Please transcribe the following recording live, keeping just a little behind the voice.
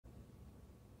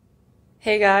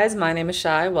Hey guys, my name is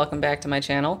Shai. Welcome back to my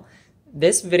channel.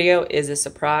 This video is a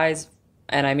surprise,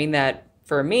 and I mean that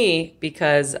for me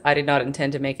because I did not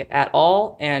intend to make it at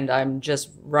all, and I'm just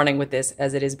running with this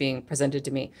as it is being presented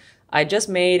to me. I just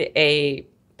made a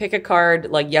pick a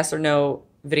card, like yes or no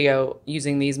video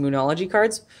using these Moonology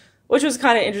cards, which was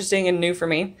kind of interesting and new for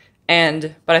me.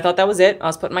 But I thought that was it. I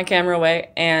was putting my camera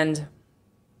away, and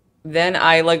then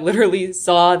I literally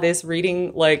saw this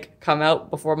reading come out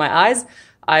before my eyes.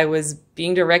 I was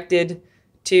being directed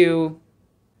to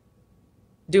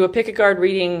do a pick-a-card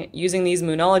reading using these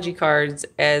Moonology cards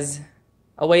as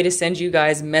a way to send you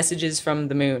guys messages from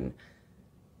the moon.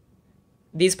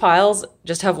 These piles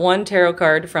just have one tarot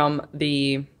card from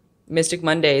the Mystic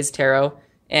Mondays tarot,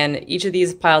 and each of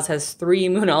these piles has 3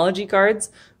 Moonology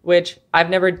cards, which I've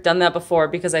never done that before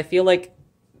because I feel like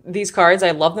these cards,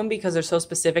 I love them because they're so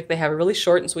specific. They have a really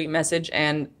short and sweet message,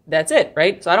 and that's it,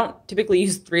 right? So I don't typically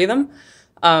use 3 of them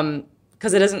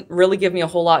because it doesn't really give me a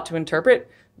whole lot to interpret.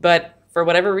 But for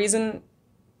whatever reason,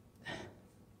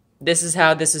 this is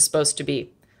how this is supposed to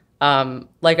be.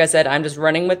 Like I said, I'm just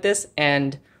running with this,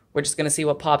 and we're just going to see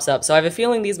what pops up. So I have a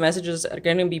feeling these messages are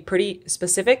going to be pretty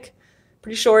specific,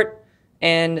 pretty short,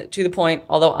 and to the point,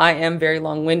 although I am very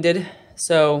long-winded.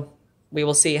 So we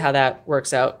will see how that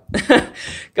works out.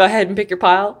 Go ahead and pick your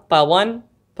pile. Pile 1,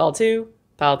 pile 2,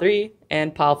 pile 3,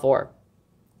 and pile 4.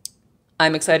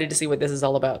 I'm excited to see what this is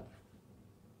all about.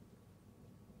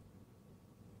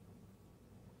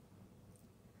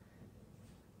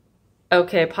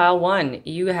 Okay, pile 1,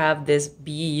 you have this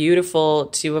beautiful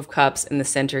 2 of Cups in the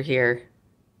center here.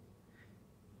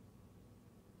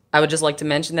 I would just like to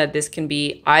mention that this can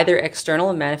be either external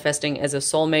and manifesting as a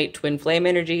soulmate, twin flame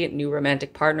energy, new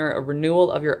romantic partner, a renewal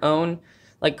of your own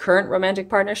current romantic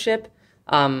partnership,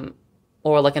 or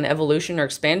an evolution or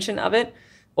expansion of it.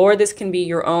 Or this can be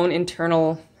your own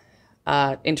internal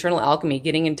alchemy,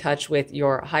 getting in touch with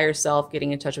your higher self,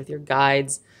 getting in touch with your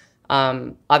guides,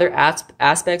 other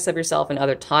aspects of yourself in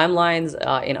other timelines,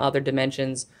 in other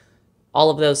dimensions, all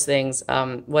of those things.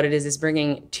 What it is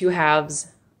bringing 2 halves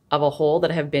of a whole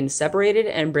that have been separated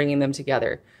and bringing them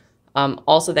together.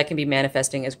 Also, that can be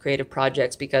manifesting as creative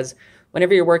projects, because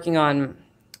whenever you're working on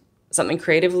something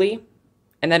creatively,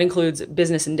 and that includes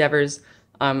business endeavors,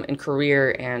 and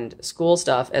career and school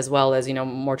stuff, as well as,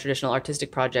 more traditional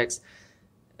artistic projects,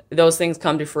 those things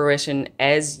come to fruition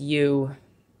as you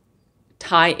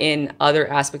tie in other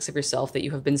aspects of yourself that you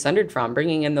have been sundered from,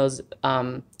 bringing in those,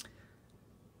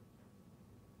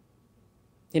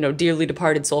 dearly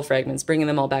departed soul fragments, bringing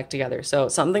them all back together. So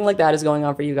something like that is going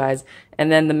on for you guys.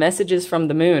 And then the messages from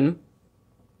the moon.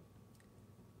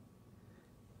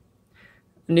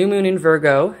 New moon in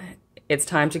Virgo. It's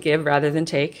time to give rather than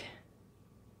take.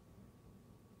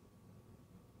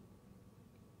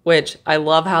 Which I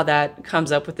love how that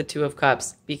comes up with the 2 of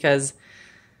Cups, because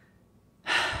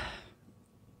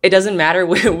it doesn't matter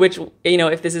which,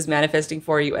 if this is manifesting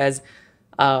for you as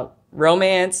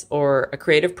romance or a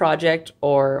creative project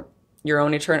or your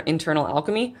own internal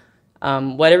alchemy,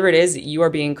 whatever it is, you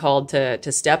are being called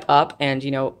to step up and,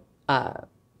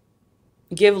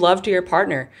 give love to your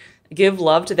partner. Give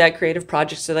love to that creative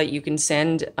project so that you can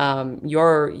send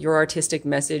your artistic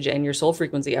message and your soul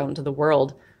frequency out into the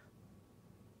world.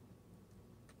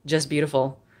 Just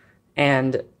beautiful.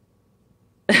 And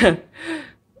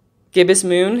Gibbous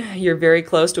Moon, you're very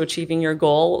close to achieving your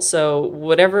goal. So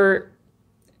whatever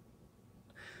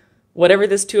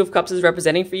this 2 of Cups is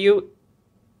representing for you,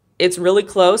 it's really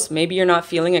close. Maybe you're not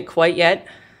feeling it quite yet.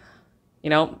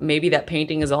 Maybe that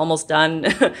painting is almost done.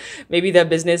 Maybe that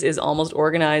business is almost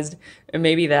organized. And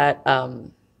maybe that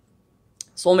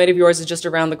soulmate of yours is just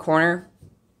around the corner.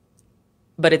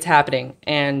 But it's happening.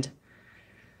 And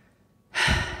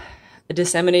a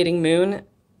disseminating moon,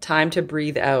 time to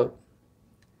breathe out.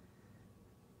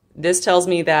 This tells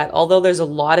me that although there's a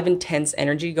lot of intense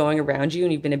energy going around you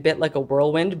and you've been a bit like a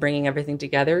whirlwind bringing everything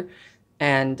together,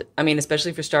 and I mean,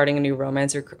 especially if you're starting a new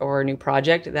romance or a new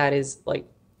project, that is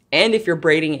and if you're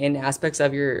braiding in aspects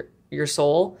of your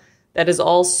soul, that is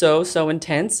all so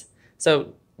intense.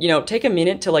 So, take a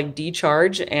minute to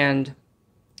decharge and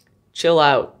chill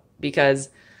out, because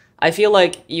I feel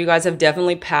like you guys have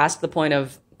definitely passed the point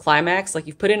of climax.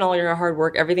 You've put in all your hard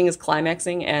work, everything is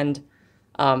climaxing, and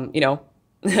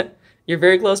you're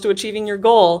very close to achieving your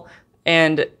goal,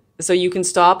 and so you can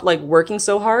stop working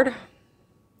so hard,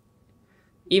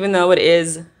 even though it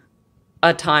is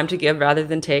a time to give rather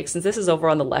than take. Since this is over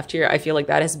on the left here, I feel like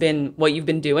that has been what you've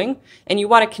been doing, and you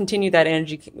want to continue that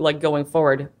energy going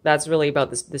forward. That's really about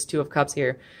this 2 of Cups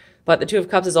here. But the 2 of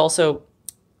Cups is also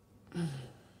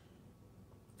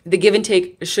the give and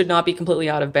take should not be completely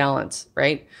out of balance,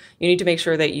 right? You need to make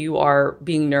sure that you are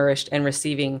being nourished and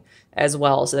receiving as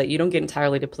well so that you don't get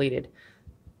entirely depleted.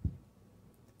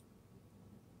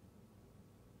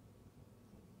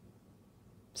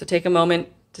 So take a moment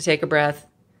to take a breath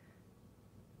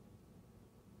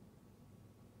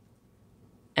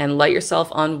and let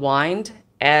yourself unwind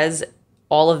as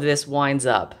all of this winds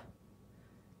up.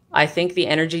 I think the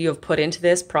energy you have put into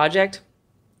this project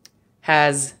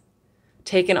has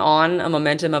taken on a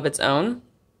momentum of its own,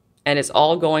 and it's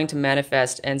all going to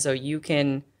manifest. And so you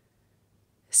can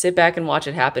sit back and watch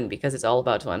it happen because it's all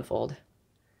about to unfold.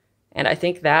 And I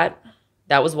think that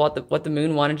was what the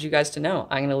moon wanted you guys to know.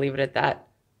 I'm going to leave it at that.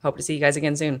 Hope to see you guys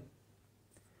again soon.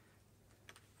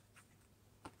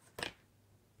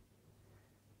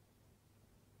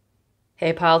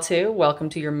 Hey, Pile 2, welcome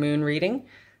to your moon reading.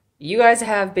 You guys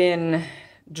have been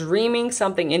dreaming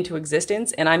something into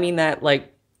existence, and I mean that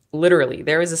like literally.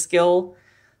 There is a skill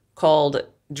called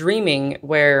dreaming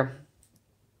where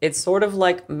it's sort of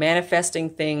like manifesting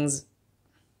things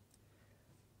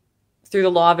through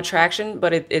the law of attraction,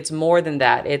 but it's more than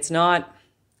that. It's not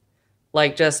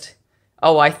like just,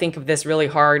 oh, I think of this really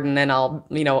hard and then I'll,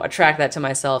 attract that to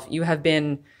myself. You have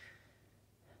been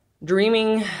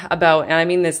dreaming about, and I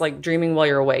mean this like dreaming while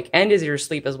you're awake and as you're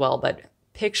asleep as well, but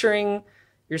picturing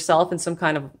yourself in some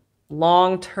kind of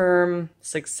long-term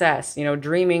success,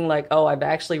 dreaming like, oh, I've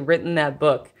actually written that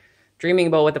book, dreaming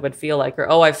about what that would feel like, or,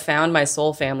 oh, I've found my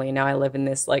soul family and now I live in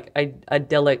this like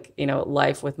idyllic,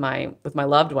 life with my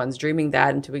loved ones, dreaming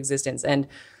that into existence. And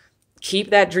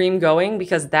keep that dream going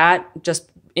because that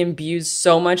just imbues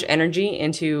so much energy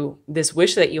into this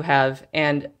wish that you have,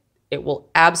 and it will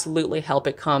absolutely help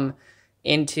it come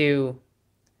into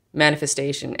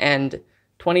manifestation. And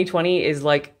 2020 is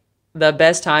like the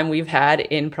best time we've had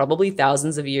in probably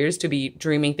thousands of years to be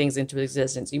dreaming things into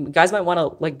existence. You guys might want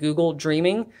to like Google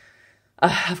dreaming.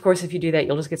 Of course, if you do that,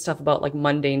 you'll just get stuff about like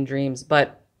mundane dreams,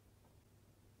 but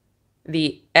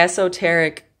the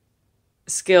esoteric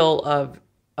skill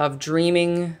of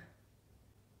dreaming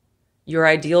your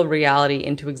ideal reality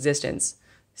into existence.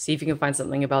 See if you can find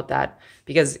something about that,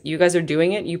 because you guys are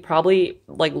doing it. You probably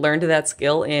like learned that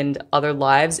skill in other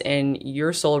lives and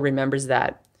your soul remembers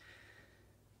that.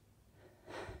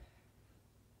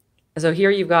 So here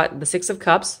you've got the 6 of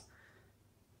Cups,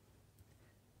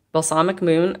 Balsamic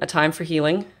Moon, a time for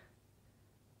healing,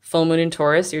 Full Moon in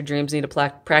Taurus, your dreams need a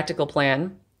practical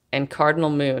plan, and Cardinal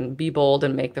Moon, be bold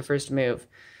and make the first move.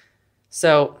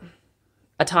 So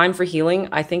a time for healing,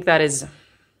 I think that is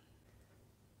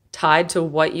tied to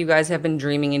what you guys have been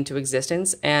dreaming into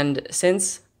existence. And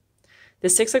since the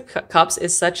 6 of Cups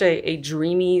is such a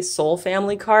dreamy soul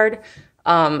family card,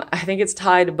 I think it's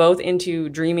tied both into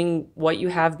dreaming what you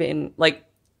have been, like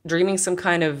dreaming some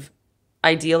kind of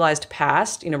idealized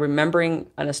past, remembering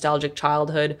a nostalgic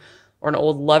childhood or an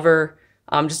old lover,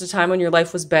 just a time when your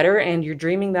life was better, and you're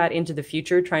dreaming that into the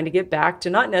future, trying to get back to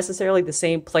not necessarily the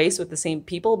same place with the same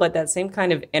people, but that same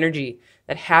kind of energy,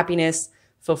 that happiness,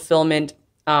 fulfillment,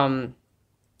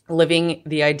 living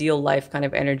the ideal life kind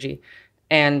of energy.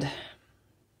 And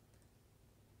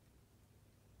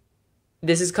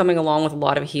this is coming along with a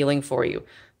lot of healing for you.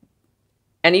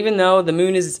 And even though the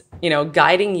moon is,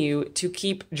 guiding you to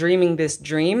keep dreaming this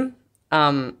dream,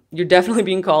 you're definitely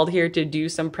being called here to do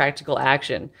some practical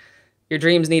action. Your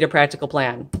dreams need a practical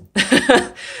plan.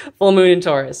 Full moon in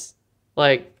Taurus.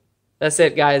 Like, that's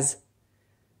it, guys.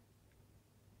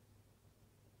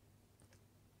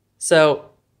 So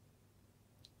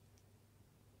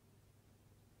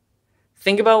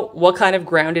think about what kind of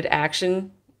grounded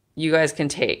action you guys can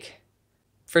take.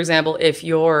 For example, if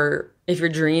your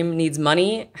dream needs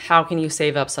money, how can you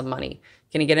save up some money?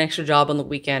 Can you get an extra job on the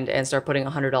weekend and start putting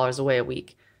 $100 away a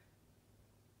week?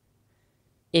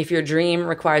 If your dream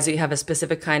requires that you have a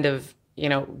specific kind of,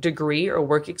 degree or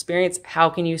work experience, how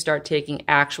can you start taking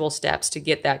actual steps to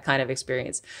get that kind of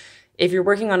experience? If you're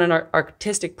working on an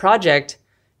artistic project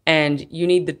and you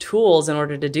need the tools in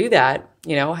order to do that,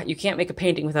 you can't make a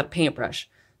painting without a paintbrush.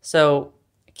 So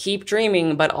keep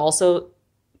dreaming, but also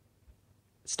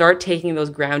start taking those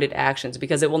grounded actions,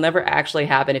 because it will never actually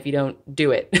happen if you don't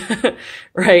do it,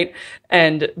 right?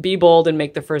 And be bold and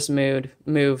make the first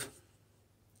move.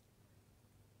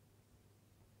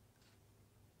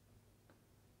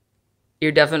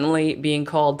 You're definitely being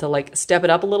called to like step it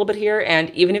up a little bit here.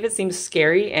 And even if it seems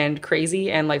scary and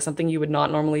crazy and like something you would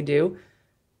not normally do,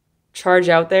 charge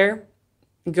out there,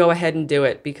 go ahead and do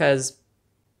it, because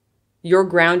your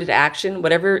grounded action,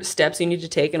 whatever steps you need to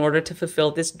take in order to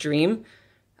fulfill this dream,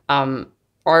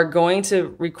 are going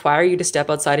to require you to step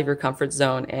outside of your comfort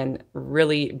zone and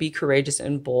really be courageous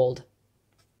and bold.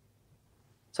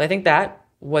 So I think that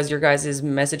was your guys'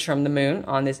 message from the moon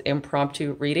on this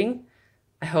impromptu reading.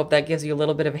 I hope that gives you a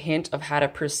little bit of a hint of how to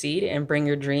proceed and bring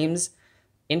your dreams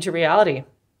into reality.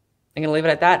 I'm going to leave it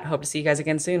at that. Hope to see you guys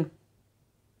again soon.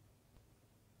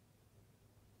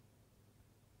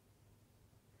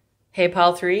 Hey,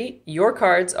 Pile 3, your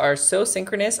cards are so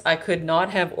synchronous, I could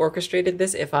not have orchestrated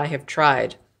this if I have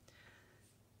tried.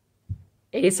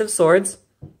 Ace of Swords,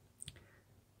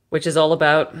 which is all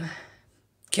about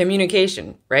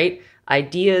communication, right?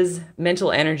 Ideas,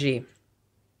 mental energy.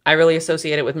 I really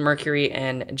associate it with Mercury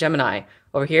and Gemini.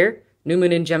 Over here, New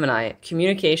Moon in Gemini.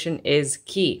 Communication is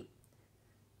key.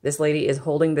 This lady is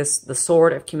holding the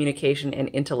sword of communication and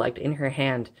intellect in her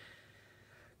hand.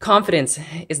 Confidence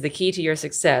is the key to your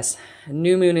success.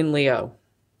 New Moon in Leo.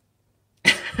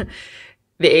 The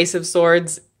Ace of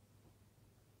Swords,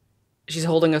 she's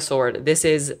holding a sword. This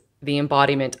is the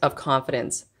embodiment of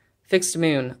confidence. Fixed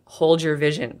Moon, hold your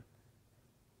vision.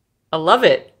 I love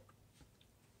it.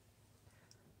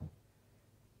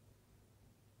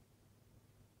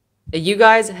 You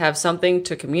guys have something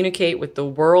to communicate with the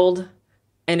world,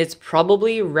 and it's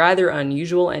probably rather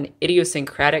unusual and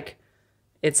idiosyncratic.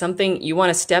 It's something you want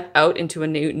to step out into a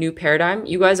new paradigm.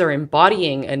 You guys are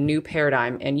embodying a new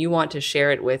paradigm, and you want to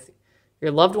share it with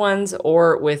your loved ones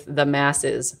or with the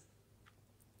masses.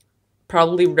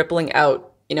 Probably rippling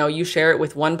out. You know, you share it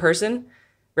with one person,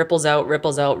 ripples out,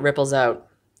 ripples out, ripples out.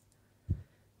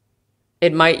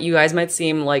 You guys might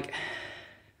seem like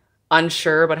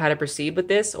unsure about how to proceed with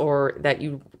this, or that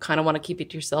you kind of want to keep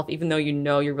it to yourself, even though you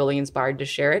know you're really inspired to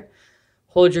share it.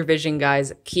 Hold your vision,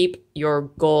 guys. Keep your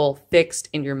goal fixed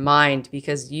in your mind,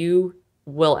 because you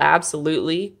will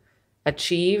absolutely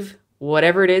achieve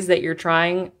whatever it is that you're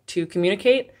trying to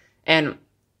communicate. And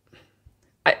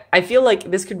I feel like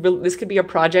this could be a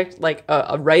project, like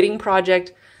a writing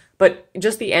project, but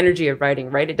just the energy of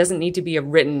writing, right? It doesn't need to be a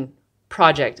written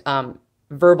project,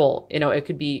 verbal. You know, it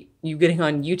could be you getting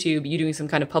on YouTube, you doing some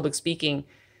kind of public speaking.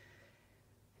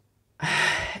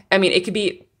 I mean, it could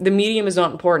be, the medium is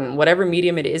not important. Whatever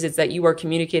medium it is, it's that you are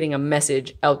communicating a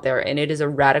message out there, and it is a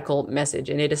radical message,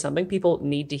 and it is something people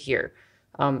need to hear.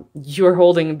 You're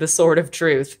holding the sword of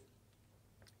truth.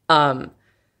 I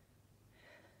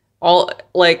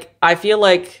feel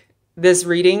like this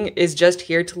reading is just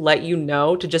here to let you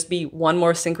know, to just be one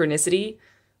more synchronicity,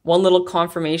 one little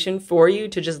confirmation for you,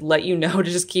 to just let you know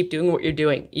to just keep doing what you're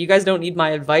doing. You guys don't need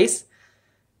my advice.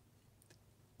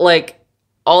 Like,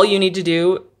 all you need to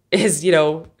do is, you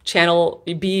know, channel,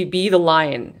 be the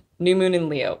lion. New Moon in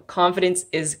Leo. Confidence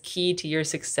is key to your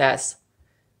success.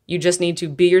 You just need to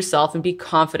be yourself and be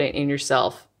confident in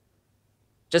yourself.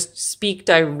 Just speak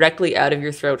directly out of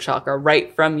your throat chakra,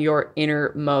 right from your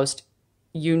innermost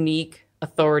unique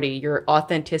authority, your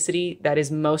authenticity that is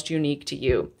most unique to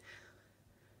you.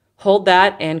 Hold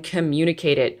that and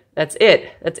communicate it. That's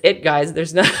it. That's it, guys.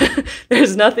 There's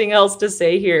nothing else to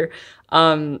say here.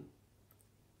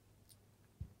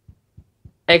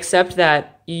 Except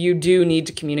that you do need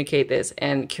to communicate this,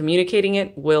 and communicating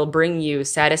it will bring you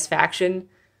satisfaction,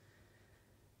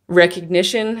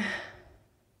 recognition,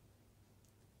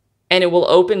 and it will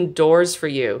open doors for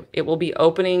you. It'll be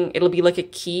like a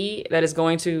key that is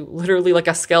going to, literally like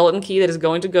a skeleton key that is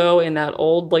going to go in that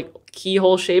old like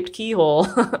keyhole-shaped keyhole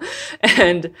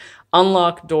and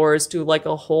unlock doors to like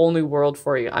a whole new world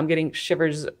for you. I'm getting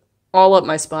shivers all up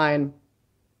my spine.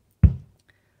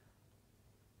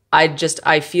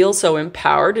 I feel so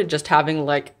empowered just having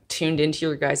like tuned into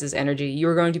your guys' energy.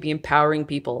 You're going to be empowering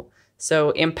people.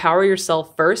 So empower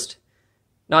yourself first.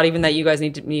 Not even that you guys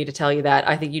need to tell you that.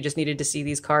 I think you just needed to see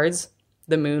these cards.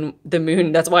 The moon,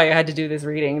 that's why I had to do this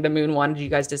reading. The moon wanted you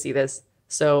guys to see this.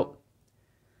 So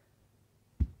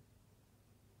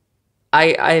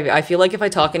I feel like if I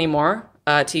talk anymore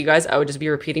to you guys, I would just be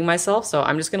repeating myself. So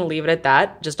I'm just going to leave it at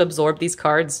that. Just absorb these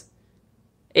cards.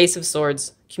 Ace of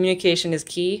Swords. Communication is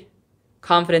key.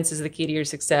 Confidence is the key to your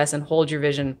success, and hold your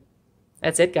vision.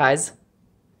 That's it, guys.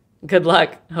 Good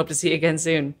luck. Hope to see you again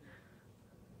soon.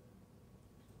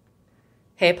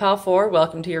 Hey, Pal 4,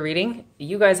 welcome to your reading.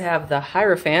 You guys have the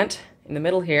Hierophant in the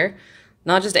middle here.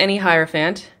 Not just any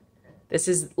Hierophant. This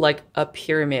is like a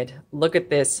pyramid. Look at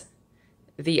this.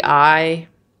 The eye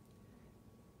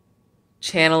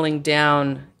channeling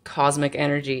down cosmic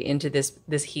energy into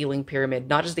this healing pyramid.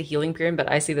 Not just the healing pyramid,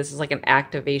 but I see this as like an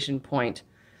activation point.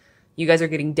 You guys are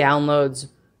getting downloads.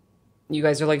 You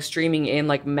guys are like streaming in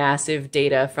like massive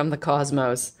data from the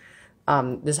cosmos.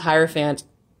 This Hierophant,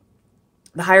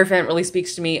 the Hierophant really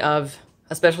speaks to me of,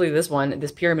 especially this one,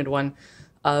 this pyramid one,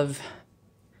 of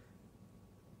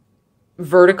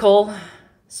vertical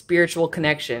spiritual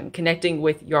connection, connecting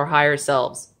with your higher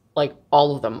selves. like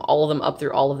all of them up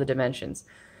through all of the dimensions.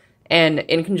 And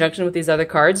in conjunction with these other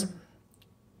cards,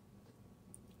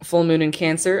 full moon in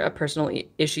Cancer, a personal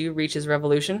issue reaches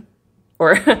revolution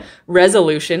or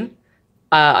resolution.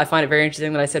 I find it very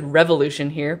interesting that I said revolution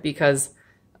here because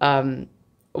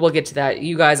we'll get to that.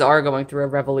 You guys are going through a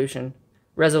revolution.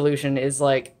 Resolution is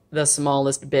like the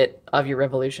smallest bit of your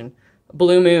revolution.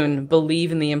 Blue moon,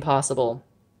 believe in the impossible.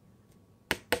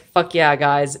 Fuck yeah,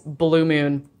 guys. Blue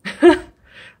moon.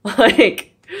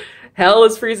 Like, hell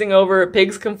is freezing over.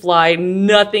 Pigs can fly.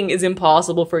 Nothing is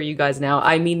impossible for you guys now.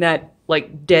 I mean that,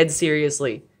 like, dead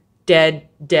seriously. Dead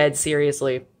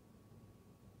seriously.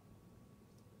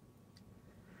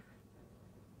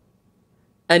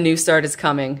 A new start is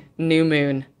coming. New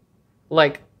moon.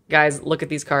 Like, guys, look at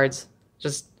these cards.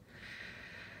 Just...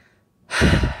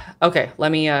 Okay,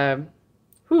 let me,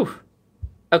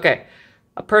 Okay.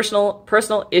 A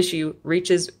personal issue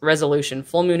reaches resolution.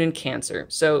 Full moon in Cancer.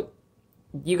 So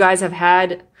you guys have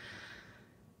had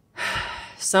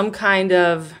some kind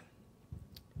of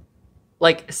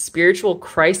like spiritual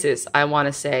crisis, I want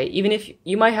to say. Even if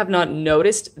you might have not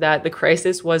noticed that the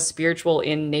crisis was spiritual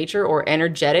in nature or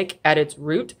energetic at its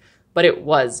root, but it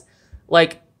was.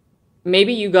 Like,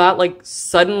 maybe you got like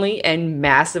suddenly and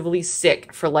massively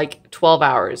sick for like 12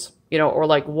 hours, you know, or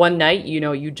like one night, you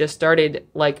know, you just started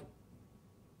like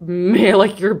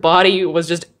your body was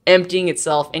just emptying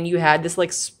itself and you had this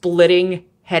like splitting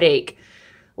headache,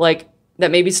 like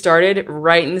that maybe started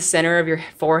right in the center of your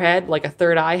forehead, like a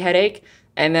third eye headache,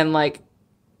 and then like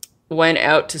went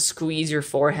out to squeeze your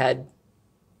forehead.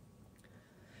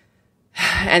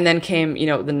 And then came, you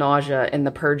know, the nausea and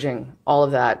the purging, all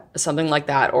of that, something like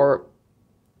that. Or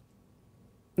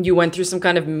you went through some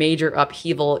kind of major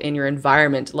upheaval in your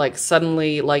environment, like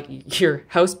suddenly like your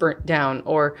house burnt down,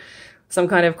 or some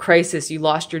kind of crisis, you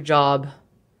lost your job,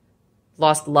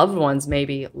 lost loved ones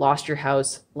maybe, lost your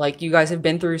house. Like, you guys have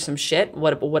been through some shit,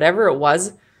 whatever it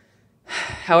was,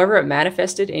 however it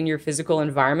manifested in your physical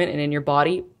environment and in your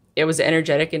body, it was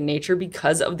energetic in nature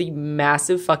because of the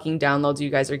massive fucking downloads you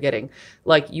guys are getting.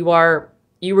 Like, you were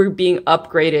being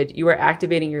upgraded, you are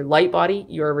activating your light body,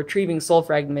 you are retrieving soul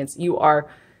fragments, you are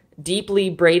deeply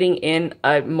braiding in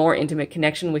a more intimate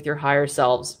connection with your higher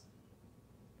selves.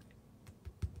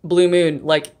 Blue moon,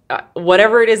 like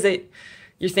whatever it is that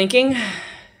you're thinking,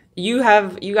 you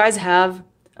guys have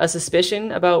a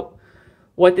suspicion about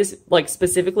what this like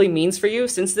specifically means for you.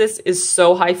 Since this is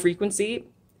so high frequency,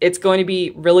 it's going to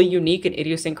be really unique and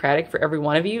idiosyncratic for every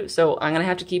one of you. So I'm going to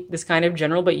have to keep this kind of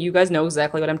general, but you guys know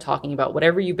exactly what I'm talking about.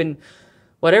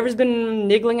 Whatever's been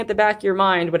niggling at the back of your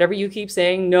mind, whatever you keep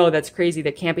saying, no, that's crazy,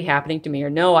 that can't be happening to me,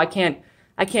 or no, I can't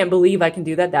believe I can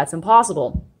do that, that's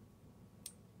impossible.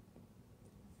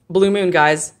 Blue moon,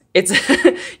 guys. It's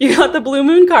you got the blue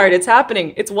moon card. It's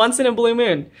happening. It's once in a blue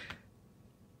moon.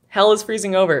 Hell is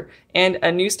freezing over and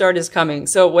a new start is coming.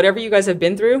 So whatever you guys have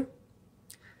been through,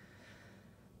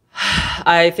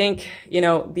 I think, you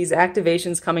know, these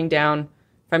activations coming down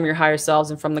from your higher selves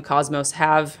and from the cosmos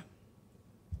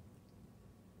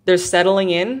they're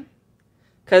settling in,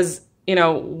 because, you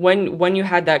know, when you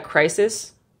had that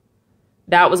crisis,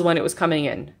 that was when it was coming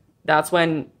in. That's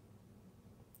when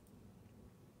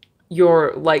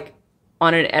you're like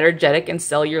on an energetic and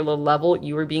cellular level,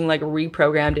 you were being like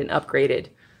reprogrammed and upgraded.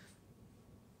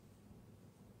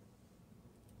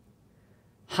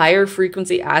 Higher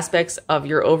frequency aspects of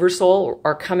your oversoul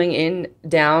are coming in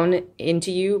down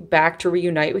into you, back to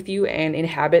reunite with you and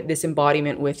inhabit this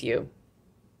embodiment with you.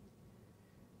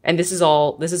 And this is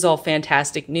all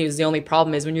fantastic news. The only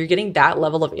problem is when you're getting that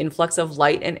level of influx of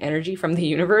light and energy from the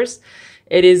universe,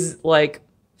 it is like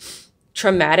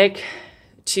traumatic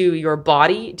to your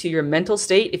body, to your mental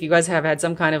state. If you guys have had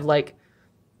some kind of like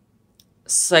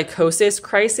psychosis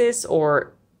crisis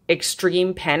or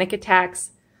extreme panic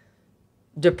attacks,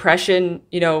 depression,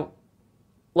 you know,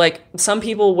 like some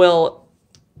people will,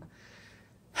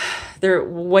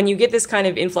 when you get this kind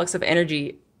of influx of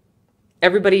energy,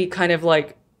 everybody kind of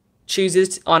like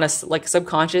chooses on a like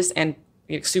subconscious and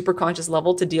super conscious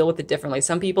level to deal with it differently.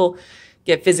 Some people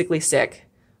get physically sick.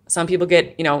 Some people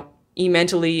get, you know,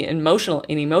 mentally and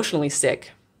emotionally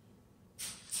sick.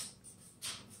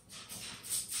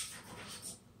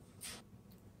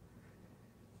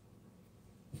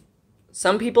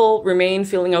 Some people remain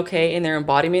feeling okay in their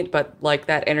embodiment, but like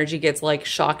that energy gets like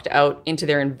shocked out into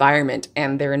their environment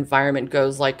and their environment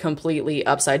goes like completely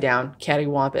upside down,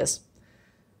 cattywampus.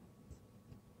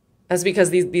 That's because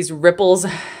these ripples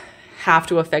have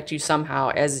to affect you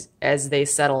somehow as they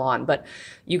settle on. But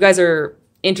you guys are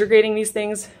integrating these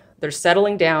things. They're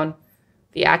settling down.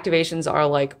 The activations are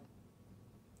like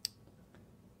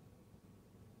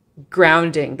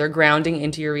grounding. They're grounding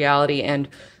into your reality, and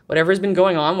whatever's been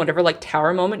going on, whatever like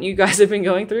tower moment you guys have been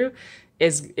going through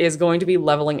is going to be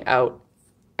leveling out.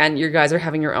 And you guys are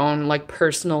having your own like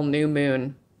personal new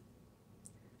moon.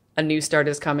 A new start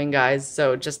is coming, guys.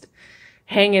 So just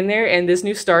hang in there, and this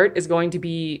new start is going to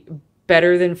be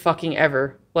better than fucking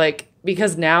ever. Like,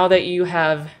 because now that you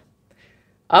have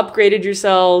upgraded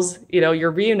yourselves, you know,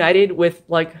 you're reunited with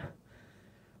like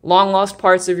long lost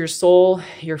parts of your soul,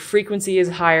 your frequency is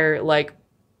higher, like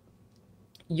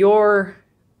the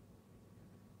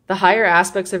higher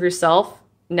aspects of yourself,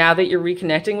 now that you're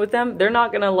reconnecting with them, they're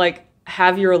not gonna like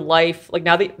have your life, like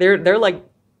now that they're like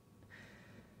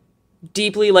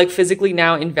deeply like physically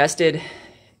now invested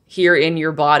here in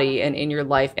your body and in your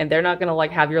life, and they're not gonna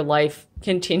like have your life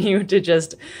continue to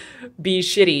just be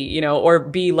shitty, you know, or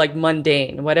be like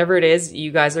mundane. Whatever it is,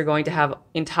 you guys are going to have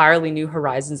entirely new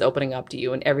horizons opening up to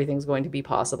you, and everything's going to be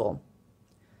possible.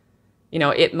 You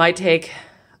know, it might take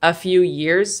a few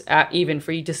years even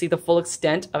for you to see the full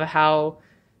extent of how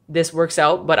this works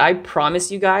out, but I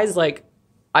promise you guys, like,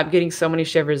 I'm getting so many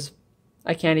shivers.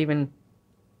 I can't even,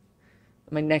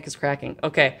 my neck is cracking.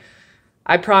 Okay.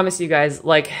 I promise you guys,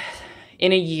 like,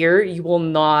 in a year, you will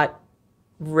not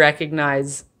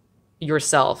recognize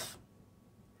yourself.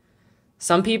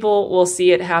 Some people will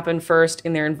see it happen first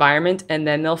in their environment, and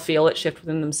then they'll feel it shift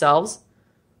within themselves.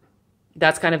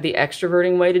 That's kind of the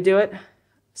extroverting way to do it.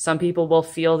 Some people will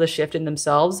feel the shift in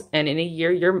themselves, and in a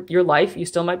year, your life, you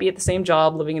still might be at the same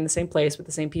job, living in the same place with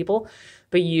the same people,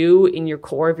 but you, in your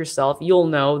core of yourself, you'll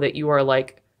know that you are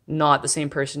like not the same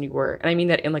person you were. And I mean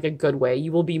that in like a good way.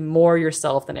 You will be more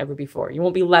yourself than ever before. You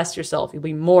won't be less yourself. You'll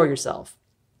be more yourself.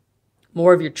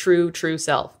 More of your true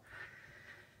self.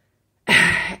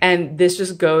 And this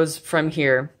just goes from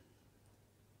here.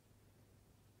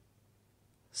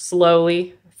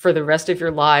 Slowly, for the rest of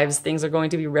your lives, things are going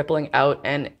to be rippling out,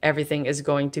 and everything is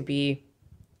going to be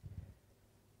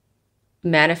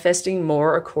manifesting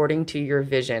more according to your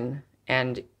vision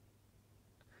and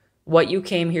what you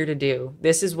came here to do.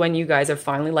 This is when you guys are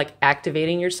finally like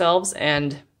activating yourselves,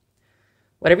 and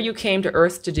whatever you came to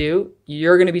Earth to do,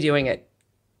 you're going to be doing it.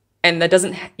 And that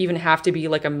doesn't even have to be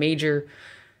like a major,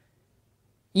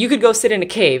 you could go sit in a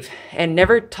cave and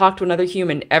never talk to another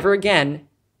human ever again,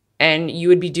 and you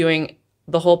would be doing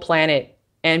the whole planet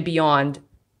and beyond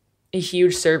a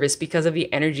huge service because of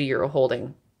the energy you're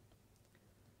holding.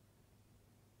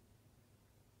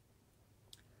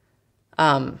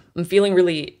 I'm feeling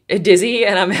really dizzy,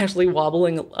 and I'm actually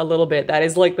wobbling a little bit. That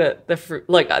is like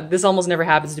this almost never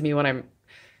happens to me when I'm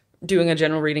doing a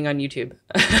general reading on YouTube.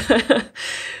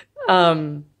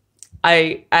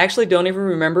 I actually don't even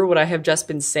remember what I have just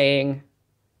been saying.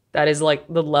 That is like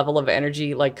the level of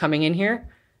energy like coming in here,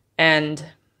 and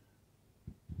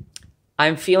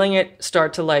I'm feeling it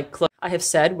start to like close. I have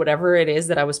said whatever it is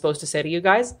that I was supposed to say to you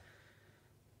guys,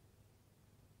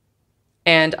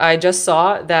 and I just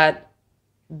saw that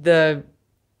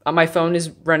my phone is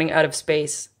running out of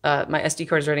space. My SD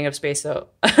card is running out of space. So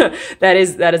that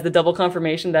is the double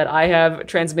confirmation that I have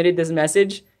transmitted this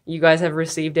message. You guys have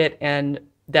received it, and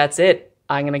that's it.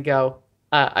 I'm going to go.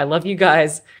 I love you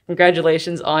guys.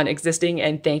 Congratulations on existing,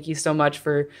 and thank you so much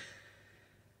for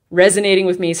resonating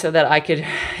with me so that I could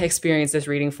experience this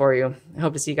reading for you. I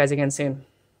hope to see you guys again soon.